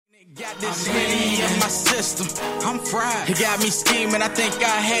Got this Henny in my system, I'm fried. It got me scheming, I think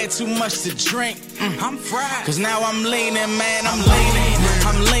I had too much to drink. I'm fried. Cause now I'm leaning, man, I'm leaning.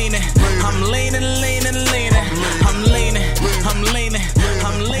 I'm leaning, I'm leaning, leaning, leaning. I'm leaning, I'm leaning,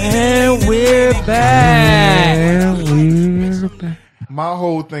 I'm leaning. And we're back. And we're back. My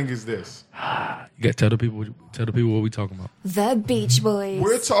whole thing is this. You gotta tell the people what we talking about. The Beach Boys.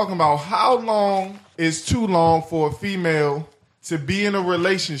 We're talking about how long is too long for a female to be in a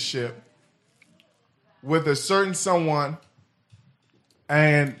relationship with a certain someone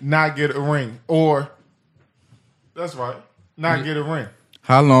and not get a ring. Or, that's right, not get a ring.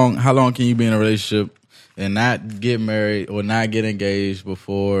 How long can you be in a relationship and not get married or not get engaged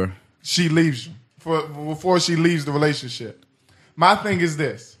before she leaves you, before she leaves the relationship? My thing is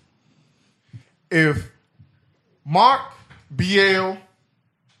this. If Mark, BL,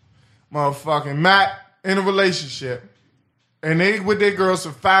 motherfucking Matt in a relationship and they with their girls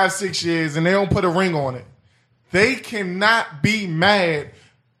for 5-6 years and they don't put a ring on it, they cannot be mad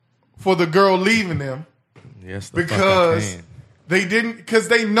for the girl leaving them because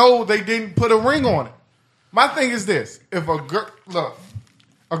they know they didn't put a ring on it. My thing is this. If a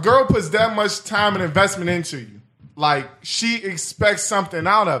girl puts that much time and investment into you, like she expects something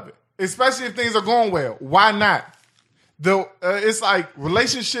out of it, especially if things are going well. Why not? It's like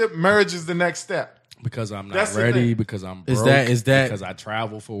relationship, marriage is the next step. Because I'm not ready, because I'm broke, is that because I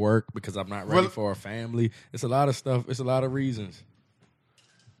travel for work, because I'm not ready for a family. It's a lot of stuff. It's a lot of reasons.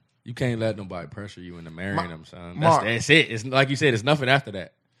 You can't let nobody pressure you into marrying them, son. That's it. It's like you said, it's nothing after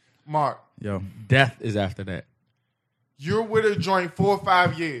that. Mark. Yo. Death is after that. You're with a joint 4 or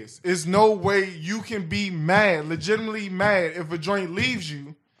 5 years. There's no way you can be mad, legitimately mad, if a joint leaves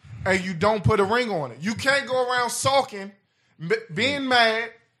you and you don't put a ring on it. You can't go around sulking, being mad,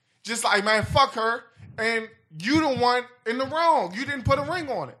 just like, man, fuck her, and you the one in the wrong. You didn't put a ring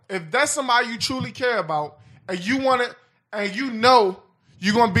on it. If that's somebody you truly care about and you want it, and you know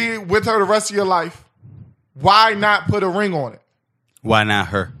you're going to be with her the rest of your life, why not put a ring on it? Why not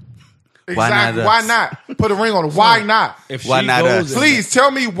her? Exactly. Why not put a ring on it? Why not? Why not us? Please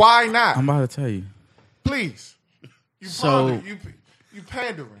tell me why not. I'm about to tell you. Please. You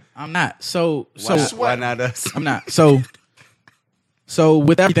pandering. I'm not. So why not us? I'm not. So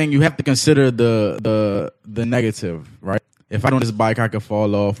with everything, you have to consider the negative, right? If I get on this bike, I could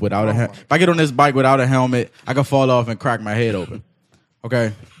fall off without a helmet. If I get on this bike without a helmet, I could fall off and crack my head open.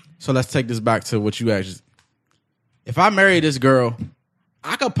 Okay? So let's take this back to what you asked. If I marry this girl,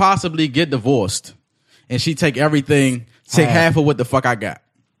 I could possibly get divorced and she take half of what the fuck I got.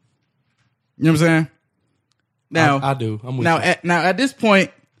 You know what I'm saying? Now I do. I'm with you. Now at this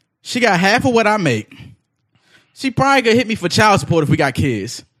point, she got half of what I make. She probably could hit me for child support if we got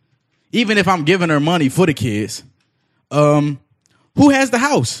kids. Even if I'm giving her money for the kids. Who has the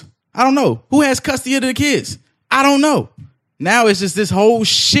house? I don't know. Who has custody of the kids? I don't know. Now it's just this whole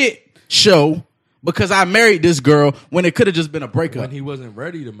shit show because I married this girl when it could have just been a breakup. When he wasn't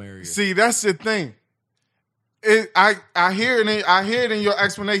ready to marry her. See, that's the thing. I hear it in your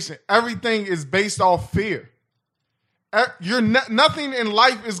explanation. Everything is based off fear. Nothing in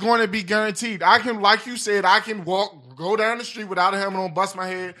life is going to be guaranteed. I can, like you said, I can go down the street without a helmet on, bust my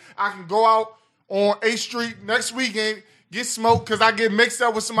head. I can go out on 8th Street next weekend, get smoked because I get mixed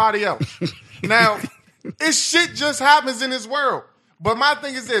up with somebody else. Now, shit just happens in this world. But my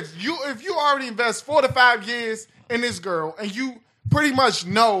thing is this: if you already invest 4 to 5 years in this girl, and you pretty much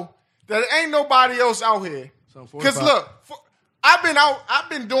know that ain't nobody else out here. Because look, I've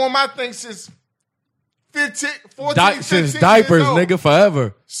been doing my thing since 14, 15 since diapers, nigga,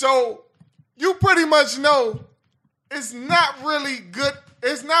 forever. So you pretty much know it's not really good.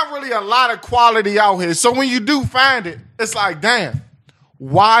 It's not really a lot of quality out here. So when you do find it, it's like, damn,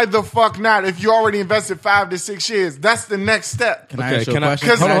 why the fuck not? If you already invested 5 to 6 years, that's the next step. Can I ask you a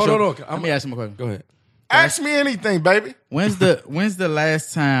question? Hold on. Let me ask him a question. Go ahead. Ask me anything, baby. When's the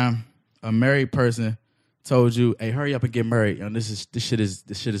last time a married person told you, "Hey, hurry up and get married"? You know, this shit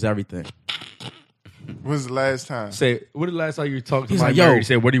is everything. When's the last time? What the last time you talked to He's my like, married? He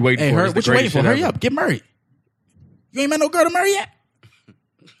said, "What are you waiting for?" What you waiting for? Hurry up, get married. You ain't met no girl to marry yet.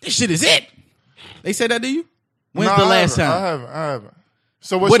 This shit is it. They said that to you? When's the last time? I haven't.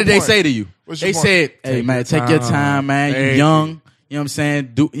 So what did they say to you? They said, "Hey man, take your time, man. You young. You know what I'm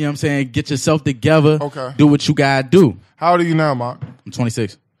saying? You know what I'm saying? Get yourself together. Okay. Do what you gotta do." How old are you now, Mark? I'm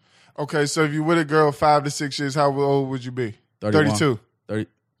 26. Okay, so if you with a girl 5 to 6 years, how old would you be? 31.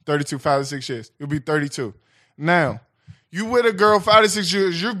 32, 5 to 6 years. You'll be 32. Now, you with a girl 5 to 6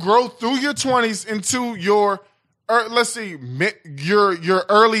 years, you grow through your 20s into your, your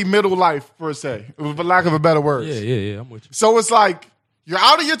early middle life, per se, for lack of a better word. Yeah, I'm with you. So it's like, You're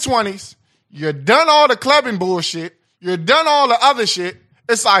out of your 20s. You're done all the clubbing bullshit. You're done all the other shit.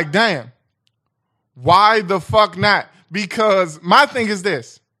 It's like, damn, why the fuck not? Because my thing is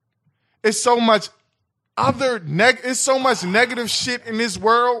this. It's so much it's so much negative shit in this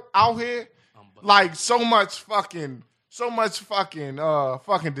world out here. Like so much fucking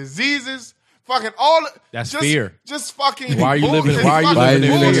diseases. Fucking all that's fear. Just fucking. Why are you living? bullshit, Why are you fucking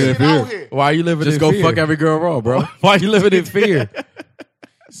living in bullshit fear? out here. Why are you living Just in go fear? fuck every girl raw, bro. Why are you living in fear?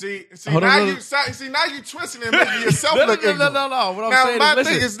 See Hold now on, you twisting and making yourself look ignorant. no. What I'm Now saying my is,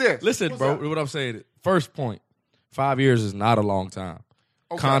 thing is this. Listen, What's bro. up? What I'm saying is, first point, 5 years is not a long time.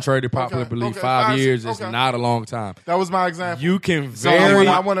 Okay. Contrary to popular Okay. belief, Okay. 5 years is Okay. not a long time. That was my example. You can I very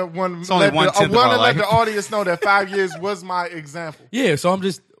want to only let 1/10 of our life. the audience know that 5 years was my example. yeah. So I'm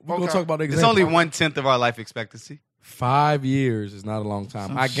just we're gonna Okay. talk about the It's example. only 1/10 of our life expectancy. 5 years is not a long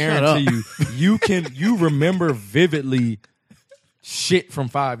time. I shut guarantee you you remember vividly shit from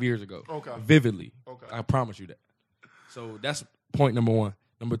 5 years ago. Okay. Vividly. Okay. I promise you that. So that's point number one.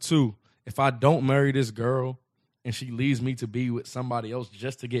 Number two, if I don't marry this girl and she leaves me to be with somebody else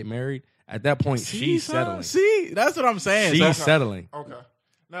just to get married, at that point she's settling. See, that's what I'm saying. She's So, settling. Okay.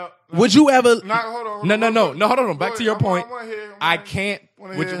 Now, would you ever? hold on. No, hold on. Back to your point. I can't. can't.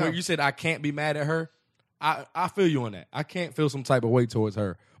 When you said I can't be mad at her, I feel you on that. I can't feel some type of way towards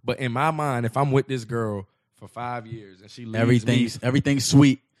her. But in my mind, if I'm with this girl for 5 years and she leaves Everything's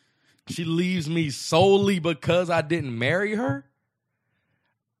sweet. she leaves me solely because I didn't marry her,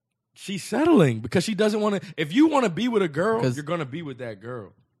 she's settling because she doesn't want to. If you want to be with a girl, you're going to be with that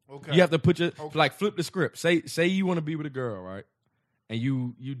girl. Okay. You have to put like flip the script. Say you want to be with a girl, right? And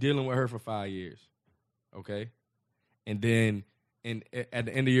you dealing with her for 5 years, okay? And then at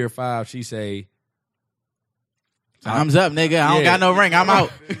the end of year 5, she say, Time's up, nigga. I don't got no ring. I'm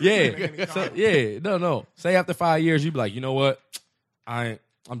out. yeah, no. Say after 5 years, you be like, you know what? I'm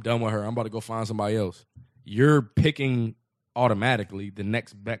done with her. I'm about to go find somebody else. You're picking automatically the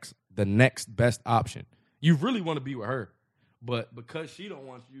next best option. You really want to be with her, but because she don't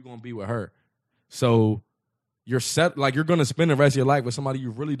want you, you're gonna be with her. So you're set. Like you're gonna spend the rest of your life with somebody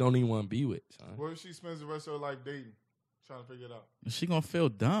you really don't even want to be with. Son. What if she spends the rest of her life dating, trying to figure it out? She gonna feel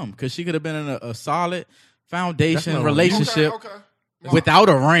dumb because she could have been in a solid foundation That's not relationship Okay. without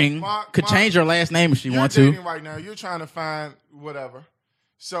a ring. Mark, Could change her last name if she You're want to. dating right now. You're trying to find whatever.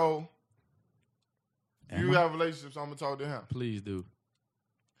 So you have relationships. I'm gonna talk to him. Please do.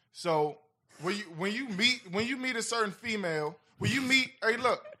 So when you meet a certain female, hey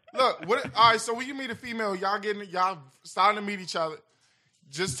look, all right, so when you meet a female, y'all starting to meet each other,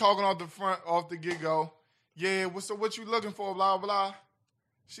 just talking off the get-go. Yeah, what you looking for, blah, blah.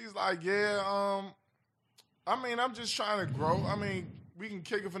 She's like, yeah, I'm just trying to grow. I mean, we can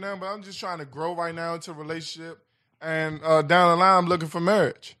kick it for now, but I'm just trying to grow right now into a relationship. And down the line, I'm looking for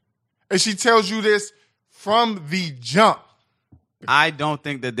marriage. And she tells you this from the jump. I don't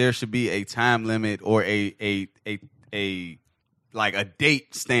think that there should be a time limit or a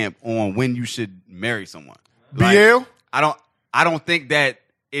date stamp on when you should marry someone. BL? I don't think that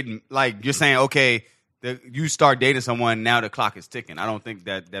it, like you're saying, okay, you start dating someone, now the clock is ticking. I don't think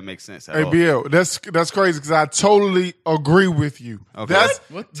that makes sense at all. BL, that's crazy because I totally agree with you. Okay.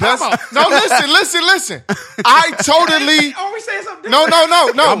 Listen. I totally. Are we saying something? No.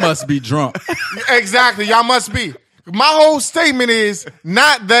 I must be drunk. Exactly, y'all must be. My whole statement is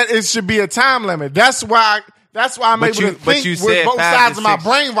not that it should be a time limit. That's why I'm able to think with both sides of my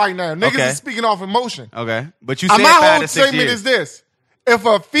brain right now. Niggas is speaking off emotion. Okay, but you said my 5 whole to 6 statement years. is this: if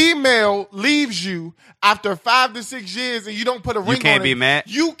a female leaves you after 5 to 6 years and you don't put a ring can't on be it, mad?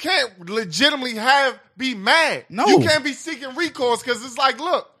 you can't legitimately be mad. No. You can't be seeking recourse because it's like,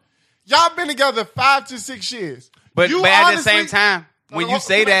 look, y'all been together 5 to 6 years. But You at the honestly- same time, when you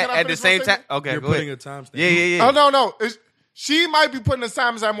say Can I that at the finish my same time, statement? okay, You're go putting ahead. a timestamp. Yeah. Oh, no. She might be putting a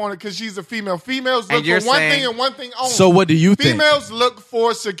time stamp on it because she's a female. Females look And you're for one saying- thing and one thing only. So what do you think? Females look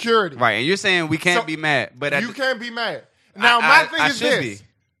for security. Right, and you're saying we can't So, be mad, but You can't be mad. Now, I my thing is should this. be.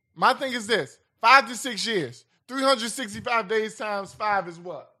 My thing is this. 5 to 6 years. 365 days times 5 is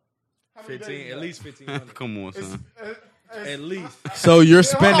what? How many days 15, is at that? least 1,500. come on, son. At least. So you're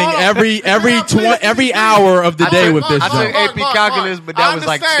spending hold on. every hour of the day with this I took joint. AP calculus, but that was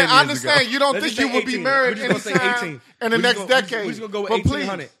like 10 years ago. I understand. You don't Let's think just you say would be 18. married We're just gonna say anytime 18. in the next decade. We're just gonna go with But please,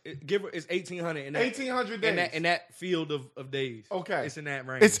 1,800. Give her it's 1,800 in that 1,800 days. in that field of days. Okay. It's in that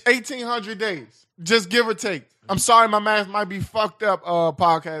range. It's 1,800 days. Just give or take. I'm sorry my math might be fucked up,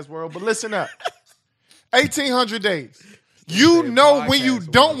 podcast world, but listen up. 1,800 days. You know when you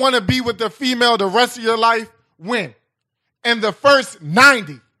don't want to be with the female the rest of your life, when? In the first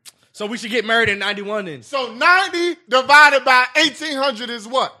 90. So we should get married in 91 then. So 90 divided by 1800 is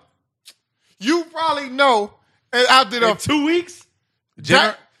what? You probably know after the 2 weeks?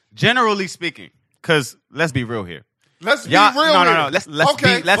 Generally speaking, because let's be real here. Let's be real. No. Let's be 100%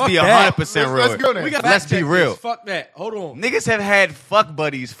 real. Let's go there. Let's be real. Fuck that. Hold on. Niggas have had fuck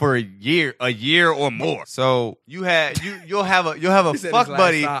buddies for a year or more. So you'll have a said fuck his last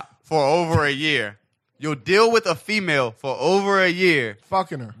buddy stop. for over a year. You'll deal with a female for over a year,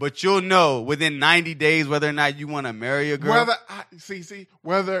 Fucking her. but you'll know within 90 days whether or not you want to marry a girl.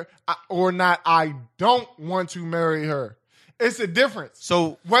 Whether or not I don't want to marry her. It's a difference.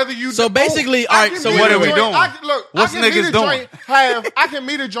 So whether you basically, all right. So what are we doing? What's I can niggas meet a doing? joint, I can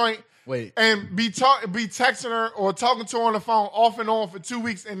meet a joint. Wait. And be texting her or talking to her on the phone off and on for 2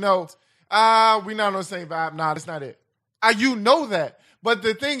 weeks and know, we not on the same vibe. Nah, that's not it. You know that. But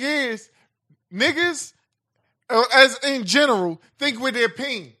the thing is, niggas, as in general, think with their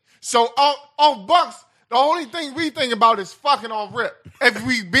pain. So off bucks, the only thing we think about is fucking off rip. If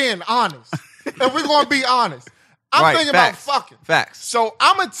we being honest. If we're going to be honest. I'm thinking about fucking. Facts. So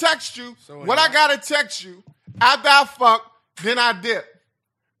I'm going to text you what I got to text you. After I fuck, then I dip.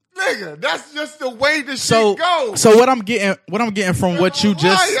 Nigga, that's just the way the shit goes. So what I'm getting from what you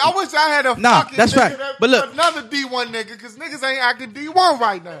just... I wish I had a fucking that's nigga right. But look, another D1 nigga, because niggas ain't acting D1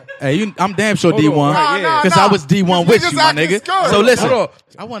 right now. hey, I'm damn sure Hold on. D1 Nah, because I was D1 with you, my nigga. Scared. So listen, Hold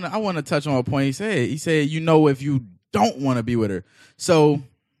I want to touch on a point he said. He said, you know, if you don't want to be with her. So,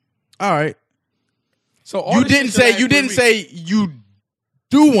 all right. So all You this didn't shit should say last 3 weeks. you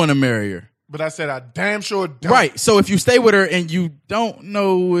do want to marry her. But I said I damn sure don't. Right. So if you stay with her and you don't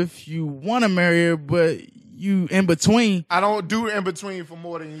know if you want to marry her, but you in between. I don't do in between for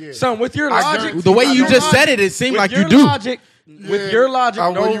more than a year. Son, with your logic, The way you just lie. said it, it seemed with like your you do. logic, with your logic,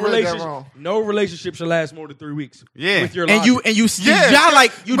 well, you read that wrong. no relationship should last more than 3 weeks. Yeah. With your And logic. you Yeah, jive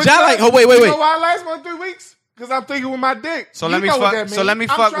like oh wait. You know why I last more than 3 weeks? Because I'm thinking with my dick. So You let me know what fuck- that so means. let me I'm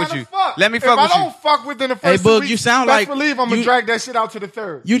fuck trying with to you. fuck. Let me if fuck with I you. don't fuck within the Hey, first 2 Boog, weeks, you sound best like- believe I'm gonna you- drag that shit out to the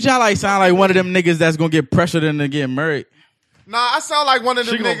third. You jive sound like one of them niggas that's gonna get pressured into getting married. Nah, I sound like one of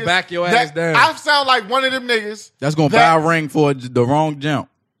them She gonna niggas. back your ass down. I sound like one of them niggas. That's gonna buy a ring for the wrong jump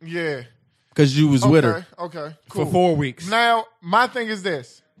Yeah. because you was with her. Okay. Cool. for 4 weeks. Now, my thing is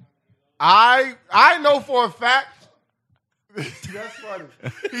this. I know for a fact. That's funny.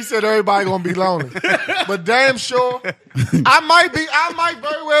 He said everybody gonna be lonely, but damn sure I might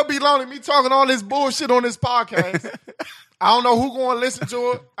very well be lonely. Me talking all this bullshit on this podcast. I don't know who gonna listen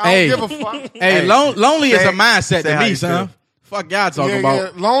to it. I don't give a fuck. Hey, lonely is a mindset say to how me, you son. feel. Fuck y'all talking Yeah,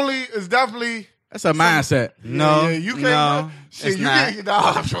 about. lonely is definitely. That's a mindset. No, Yeah, you can't. no, Shit, it's you not. can't.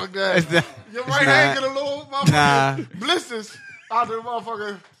 Nah, fuck that. It's not. Your It's right hand not. get a little Nah. motherfucking blisters out of the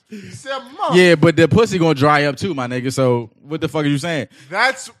motherfucker 7 months. Yeah, but the pussy gonna dry up too, my nigga. So what the fuck are you saying?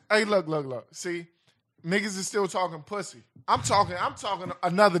 That's hey, look. See, niggas is still talking pussy. I'm talking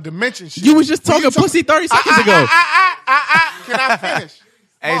another dimension shit. You was just When talking pussy 30 seconds ago. Can I finish?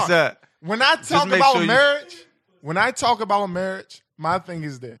 Hey, Mark, sir. when I talk make about sure you- marriage, my thing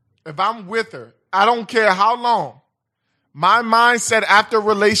is this. If I'm with her, I don't care how long. My mindset after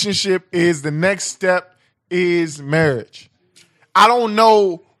relationship is the next step is marriage. I don't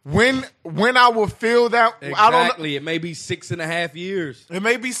know when I will feel that. I don't know. Exactly. It may be 6.5 years. It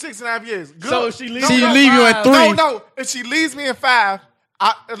may be 6.5 years. Good. So she leaves See, you you at leave you at 5. three. No. If she leaves me in 5,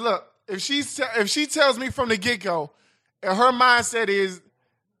 look. If she tells me from the get go, her mindset is,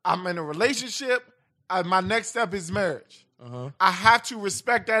 I'm in a relationship. My next step is marriage. I have to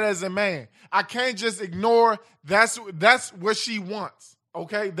respect that as a man. I can't just ignore. That's what she wants.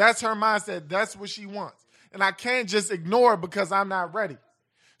 Okay, that's her mindset. That's what she wants, and I can't just ignore it because I'm not ready.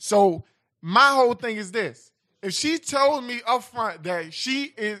 So my whole thing is this: if she told me up front that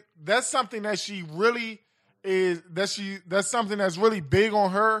that's something that she really is, that's something that's really big on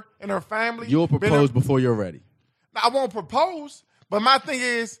her and her family. You'll propose before you're ready. I won't propose, but my thing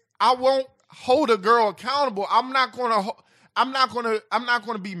is, I won't hold a girl accountable. I'm not gonna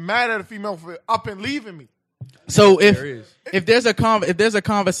be mad at a female for up and leaving me. So There is. if there's a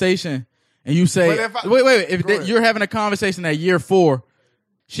conversation and you say But if I- wait if Go ahead. you're having a conversation at year 4,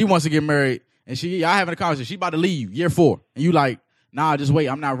 she wants to get married and y'all having a conversation, she about to leave year 4 and you like, nah, just wait,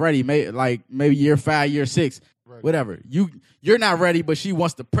 I'm not ready. Maybe year 5, year 6, whatever. You're not ready, but she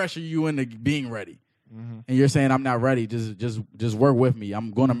wants to pressure you into being ready. And you're saying I'm not ready. Just work with me.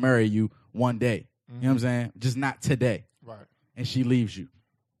 I'm gonna marry you one day. You know what I'm saying? Just not today. Right. And she leaves you.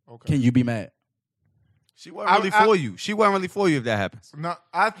 Okay. Can you be mad? She wasn't really for you. She wasn't really for you if that happens. No,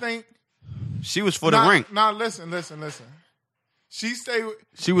 I think. She was for the ring. No, listen. She stayed.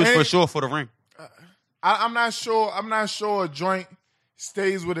 She was for and sure for the ring. I'm not sure. A joint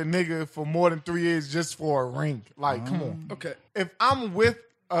stays with a nigga for more than 3 years just for a ring. Like, come on. Okay. If I'm with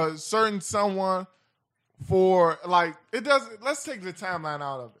a certain someone for like, it doesn't. Let's take the timeline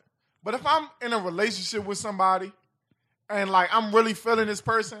out of it. But if I'm in a relationship with somebody and like I'm really feeling this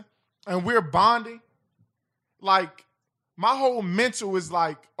person and we're bonding, like my whole mental is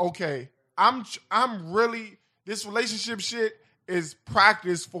like, okay, I'm really, this relationship shit is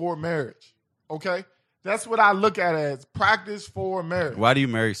practice for marriage. Okay? That's what I look at it as, practice for marriage. Why do you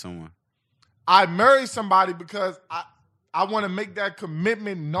marry someone? I marry somebody because I want to make that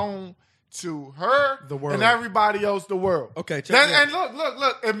commitment known to her, the world, and everybody else, the world. Okay, check and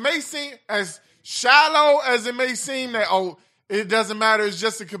look. It may seem as shallow as it may seem that it doesn't matter. It's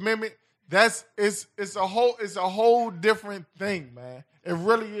just a commitment. It's a whole different thing, man. It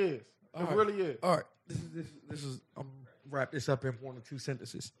really is. Really is. All right, this is. I'm wrap this up in 1 or 2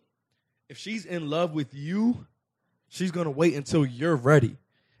 sentences. If she's in love with you, she's gonna wait until you're ready.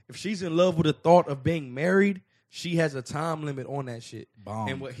 If she's in love with the thought of being married, she has a time limit on that shit. Bomb.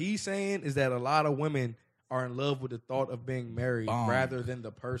 And what he's saying is that a lot of women are in love with the thought of being married rather than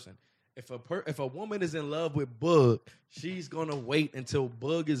the person. If a woman is in love with Bug, she's gonna wait until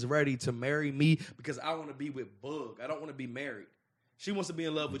Bug is ready to marry me because I want to be with Bug. I don't want to be married. She wants to be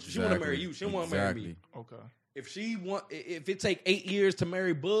in love with you. She want to marry you. She don't want to marry me. Okay. If it take 8 years to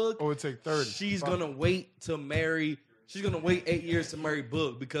marry Bug, or it take 30, she's gonna wait to marry. She's gonna wait 8 years to marry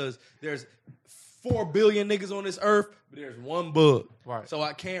Bug because there's 4 billion niggas on this earth, but there's one Bug. Right. So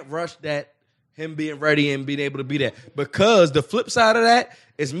I can't rush that. Him being ready and being able to be that. Because the flip side of that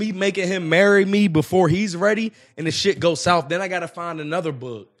is me making him marry me before he's ready and the shit goes south. Then I got to find another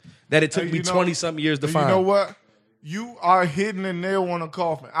Bug that it took me 20-something years to find. You know what? You are hitting the nail on the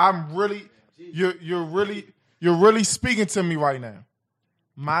coffin. You're really speaking to me right now.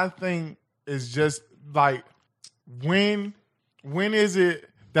 My thing is just like, when is it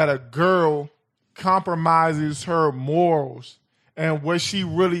that a girl compromises her morals and what she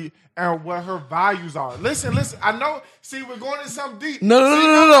really and what her values are? Listen. I know. See, we're going into something deep. No.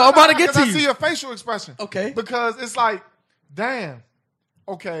 I'm about to get to you. I see your facial expression. Okay. Because it's like, damn.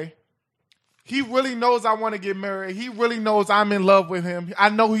 Okay. He really knows I want to get married. He really knows I'm in love with him. I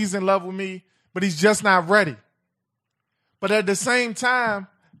know he's in love with me, but he's just not ready. But at the same time,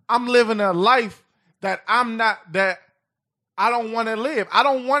 I'm living a life that I don't want to live. I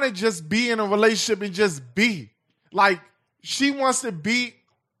don't want to just be in a relationship and just be. Like, she wants to be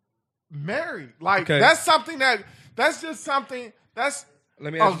married. Like, that's just something that's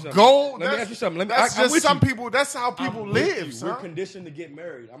let me ask you something. Goal. Let me ask you something. That's just some people. That's how people live. We're conditioned to get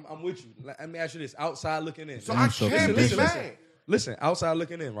married. I'm with you. Let me ask you this: outside looking in. So I can't be mad. Listen, outside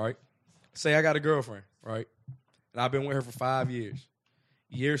looking in, right? Say I got a girlfriend, right? And I've been with her for 5 years.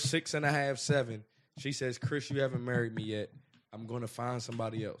 Year 6.5, 7, she says, "Chris, you haven't married me yet. I'm going to find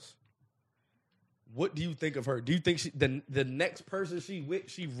somebody else." What do you think of her? Do you think the next person she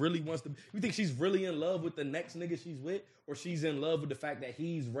with, she really wants to? You think she's really in love with the next nigga she's with, or she's in love with the fact that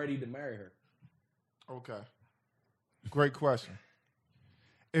he's ready to marry her? Okay, great question.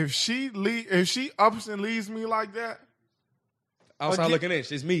 If she ups and leaves me like that, outside looking in,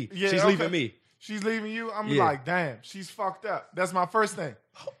 she's me. Yeah, she's leaving me. She's leaving you. I'm like, damn, she's fucked up. That's my first thing.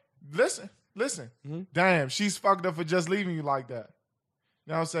 Listen. Mm-hmm. Damn, she's fucked up for just leaving you like that.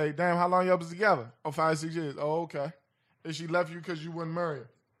 Now say, damn, how long y'all was together? Oh, 5, 6 years. Oh, okay. And she left you because you wouldn't marry her.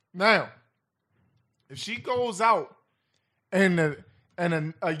 Now, if she goes out and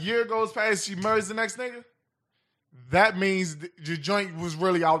a year goes past, she marries the next nigga, that means your joint was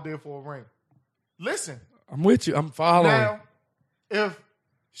really out there for a ring. Listen. I'm with you. I'm following. Now, if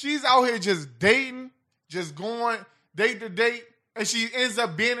she's out here just dating, just going date to date, and she ends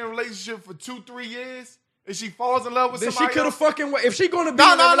up being in a relationship for 2-3 years, and she falls in love with then somebody she could have fucking if she gonna be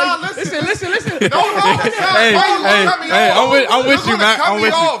listen. Listen. Hey, I'm with you, man. I'm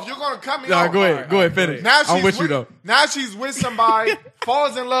with you. You're gonna cut me off. Go ahead, finish. I'm with you though. Now she's with somebody,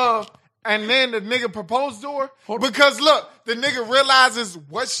 falls in love, and then the nigga proposed to her. Because look, the nigga realizes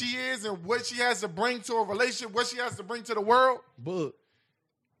what she is and what she has to bring to a relationship, what she has to bring to the world. But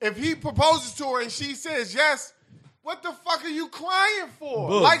if he proposes to her and she says yes, what the fuck are you crying for?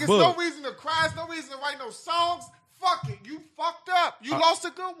 It's no reason to cry. It's no reason to write no songs. Fuck it. You fucked up. You lost a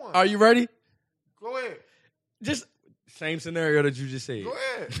good one. Are you ready? Go ahead. Just same scenario that you just said. Go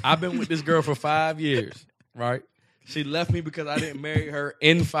ahead. I've been with this girl for 5 years, right? She left me because I didn't marry her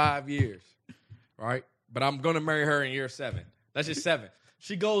in 5 years, right? But I'm going to marry her in year 7. That's just 7.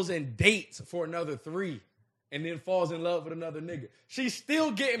 She goes and dates for another 3. And then falls in love with another nigga. She's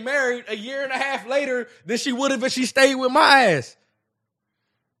still getting married a year and a half later than she would have if she stayed with my ass.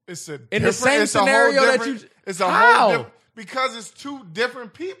 It's a in the same scenario that you. It's a whole different. because it's two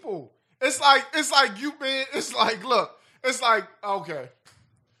different people. It's like look, it's like, okay,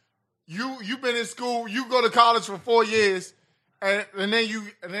 you've been in school, you go to college for 4 years, and then you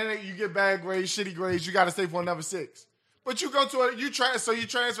get bad grades, shitty grades, you got to stay for another 6. But you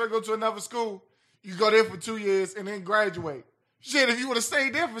transfer, go to another school, you go there for 2 years, and then graduate. Shit, if you would have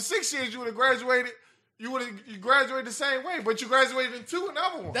stayed there for 6 years, you would have graduated. You graduated the same way, but you graduated into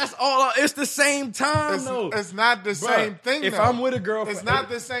another one. That's all. It's the same time, though. It's not the same thing. If though. I'm with a girl, it's not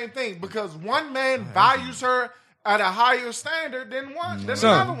the same thing because one man values her at a higher standard than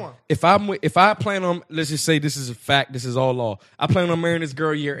another one. If I plan on, let's just say this is a fact, this is all law. I plan on marrying this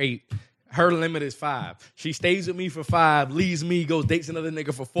girl year 8. Her limit is 5. She stays with me for 5, leaves me, goes dates another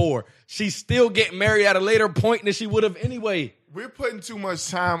nigga for 4. She's still getting married at a later point than she would have anyway. We're putting too much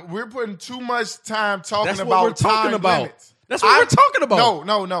time. We're putting too much time talking That's about what we're talking time about. limits. That's what we're talking about.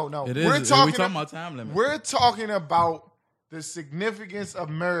 No. It is. We're talking about time limits. We're talking about the significance of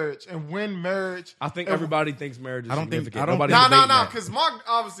marriage and when marriage. I think everybody thinks marriage is significant. No, because Mark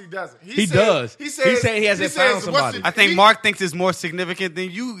obviously doesn't. He does. He said he hasn't found somebody. I think Mark thinks it's more significant than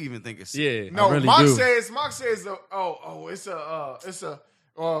you even think it's. Yeah. No, really Mark do. says, it's a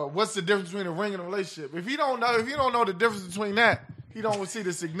what's the difference between a ring and a relationship? If you don't know the difference between that, he don't see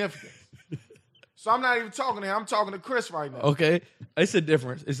the significance. So I'm not even talking to him. I'm talking to Chris right now. Okay, it's a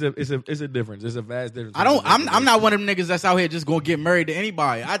difference. It's a difference. It's a vast difference. I'm not one of them niggas that's out here just gonna get married to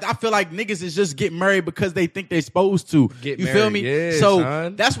anybody. I feel like niggas is just getting married because they think they're supposed to. Get you married, feel me? yeah, So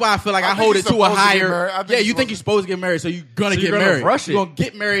son. that's why I feel like I think hold you're it to a supposed to get higher. married. Yeah, you think you're supposed to get married, so you're gonna So get you're gonna married. rush it. You're gonna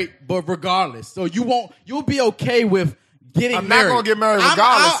get married, but regardless. So you'll be okay with getting I'm married. not gonna get married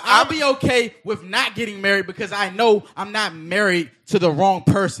regardless. I'll be okay with not getting married because I know I'm not married to the wrong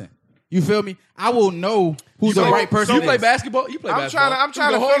person. You feel me? I will know who's the right person. You play basketball? You play basketball? I'm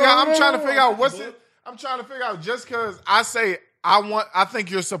trying to figure out what's it. I'm trying to figure out just because I say I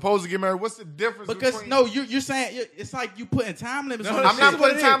think you're supposed to get married. What's the difference? Because between, no, you're saying it's like you putting time limits on. I'm not shit.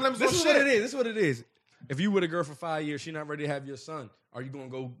 putting time limits on This is shit. what it is. This is what it is. If you with a girl for 5 years, she not ready to have your son. Are you gonna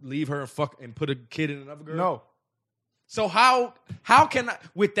go leave her and fuck and put a kid in another girl? No. So how can I,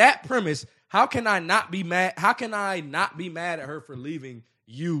 with that premise, how can I not be mad? How can I not be mad at her for leaving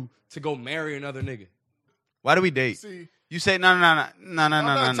you to go marry another nigga? Why do we date? See, You say no. I'm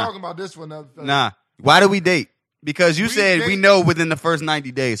not talking about this one. Nah. Why do we date? Because you said we date- know within the first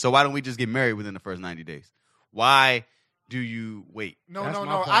 90 days. So why don't we just get married within the first 90 days? Why do you wait? No. That's my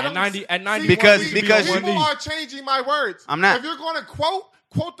point. I don't. At 90 Because people are changing my words. I'm not. If you're going to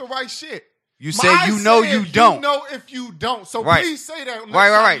quote the right shit. You say you know you don't. You know if you don't. So Right. please say that. next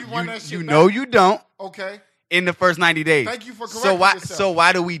Right. time You, run that shit You back. know you don't Okay. in the first 90 days. Thank you for So correcting why? yourself. So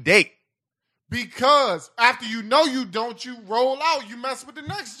why do we date? Because after you know you don't, you roll out. You mess with the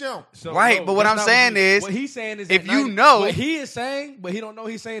next jump. So, Right, but what that's I'm not saying is, what he's saying is if at you 90 know- what he is saying, but he don't know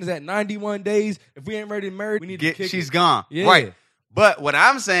he's saying is at 91 days, if we ain't ready to marry, we need to kick She's it. gone. Yeah. Right. But what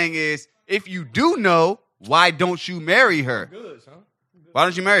I'm saying is, if you do know, why don't you marry her? Good, son. Why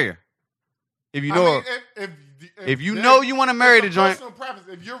don't you marry her? If you I know mean, her. If you know you wanna marry it's a the joint- personal preference.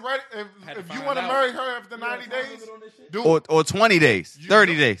 If you're ready, Had to if you find want to out. marry her after 90 days, do it. or 20 days,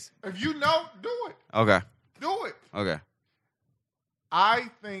 30 days. If you know, do it. Okay. Do it. Okay. I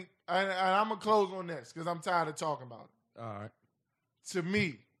think, and I'm gonna close on this because I'm tired of talking about it. All right. To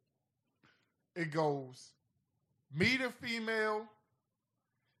me, it goes meet a female,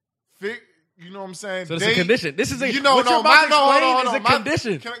 you know what I'm saying? So it's a condition. This is a, You know, what no, you're about to hold explain on, is a my-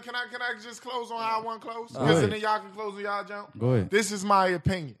 condition. Can I just close on how I want to close? Go Because ahead. then y'all can close on y'all jump. Go ahead. This is my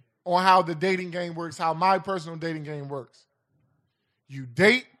opinion on how the dating game works, how my personal dating game works. You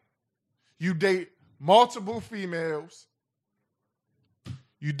date multiple females.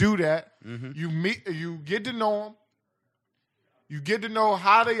 You do that. You get to know them. You get to know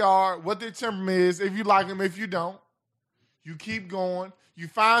how they are, what their temperament is, if you like them, if you don't. You keep going. You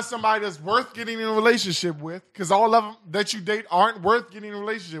find somebody that's worth getting in a relationship with, because all of them that you date aren't worth getting in a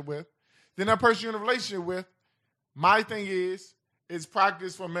relationship with. Then that person you're in a relationship with, my thing is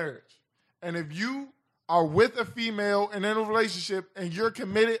practice for marriage. And if you are with a female and in a relationship and you're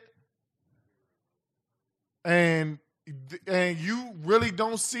committed and you really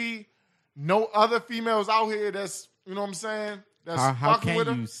don't see no other females out here that's, you know what I'm saying, that's How fucking with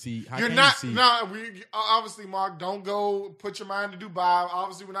can them. you see? How You're can not, you see? no, obviously, Mark, don't go put your mind to Dubai.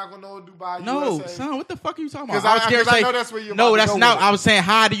 Obviously, we're not going to know Dubai, No, USA. son, what the fuck are you talking 'Cause about? I scared to say- know that's where you're No, about to that's go not. with it. I was saying,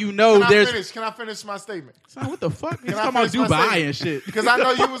 how do you know Can I finish my statement? Son, what the fuck? He's Can I talking about finish my Dubai statement? and shit. Because I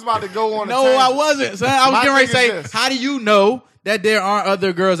know you was about to go on a No, tangent. I wasn't, son. I was My getting ready to thing say, is this. how do you know that there aren't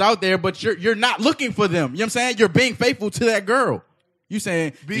other girls out there, but you're not looking for them? You know what I'm saying? You're being faithful to that girl. You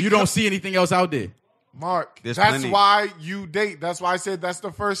saying you don't see anything else out there. Mark, There's that's plenty. why you date. That's why I said that's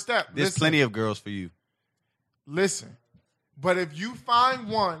the first step. There's plenty of girls for you. Listen, but if you find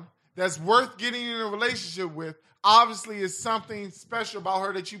one that's worth getting in a relationship with, obviously it's something special about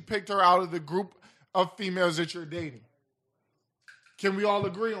her that you picked her out of the group of females that you're dating. Can we all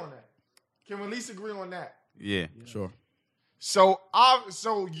agree on that? Can we at least agree on that? Yeah. Sure. So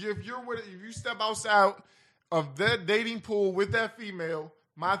if you step outside of that dating pool with that female,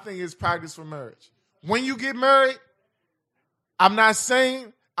 my thing is practice for marriage. When you get married, I'm not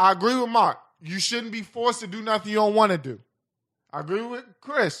saying, I agree with Mark. You shouldn't be forced to do nothing you don't want to do. I agree with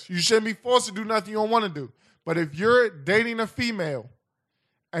Chris. You shouldn't be forced to do nothing you don't want to do. But if you're dating a female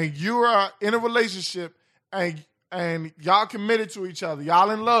and you are in a relationship and y'all committed to each other, y'all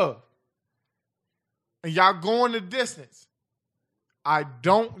in love, and y'all going the distance, I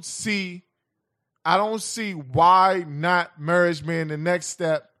don't see why not marriage being the next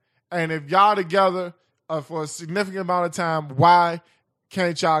step. And if y'all together for a significant amount of time, why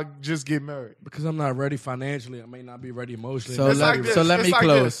can't y'all just get married? Because I'm not ready financially. I may not be ready emotionally. So let me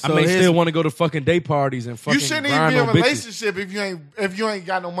close. I So may here's- still want to go to fucking day parties and fucking You shouldn't even grind be in a on bitches. relationship if you ain't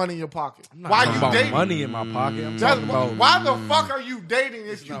got no money in your pocket. I'm not Why talking you about dating? money in my pocket. I'm talking about Why the fuck are you dating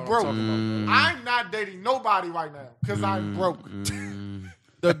if you not what broke? I'm talking I'm not dating nobody right now because I'm broke.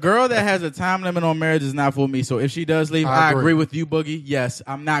 The girl that has a time limit on marriage is not for me. So if she does leave, I agree with you, Boogie. Yes,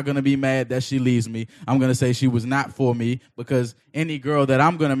 I'm not going to be mad that she leaves me. I'm going to say she was not for me because any girl that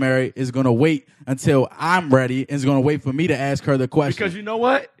I'm going to marry is going to wait until I'm ready and is going to wait for me to ask her the question. because you know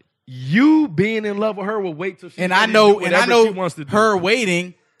what? You being in love with her will wait till she and ready I to know, do and I whatever know she wants to do. her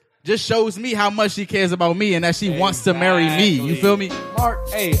waiting just shows me how much she cares about me and that she wants to marry me. You feel me? Mark,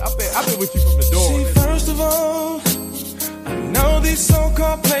 hey, I've been with you from the door. See, first of all, I know these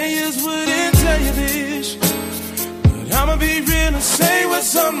so-called players wouldn't tell you this, but I'ma be real and say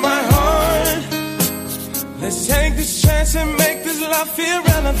what's on my heart. Let's take this chance and make this love feel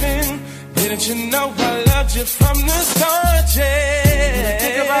relevant. Didn't you know I loved you from the start, yeah?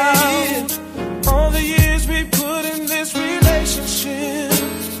 Think about all the years we put in this relationship.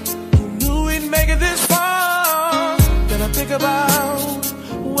 Who knew we'd make it this far? Then I think about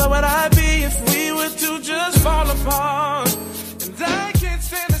where would I be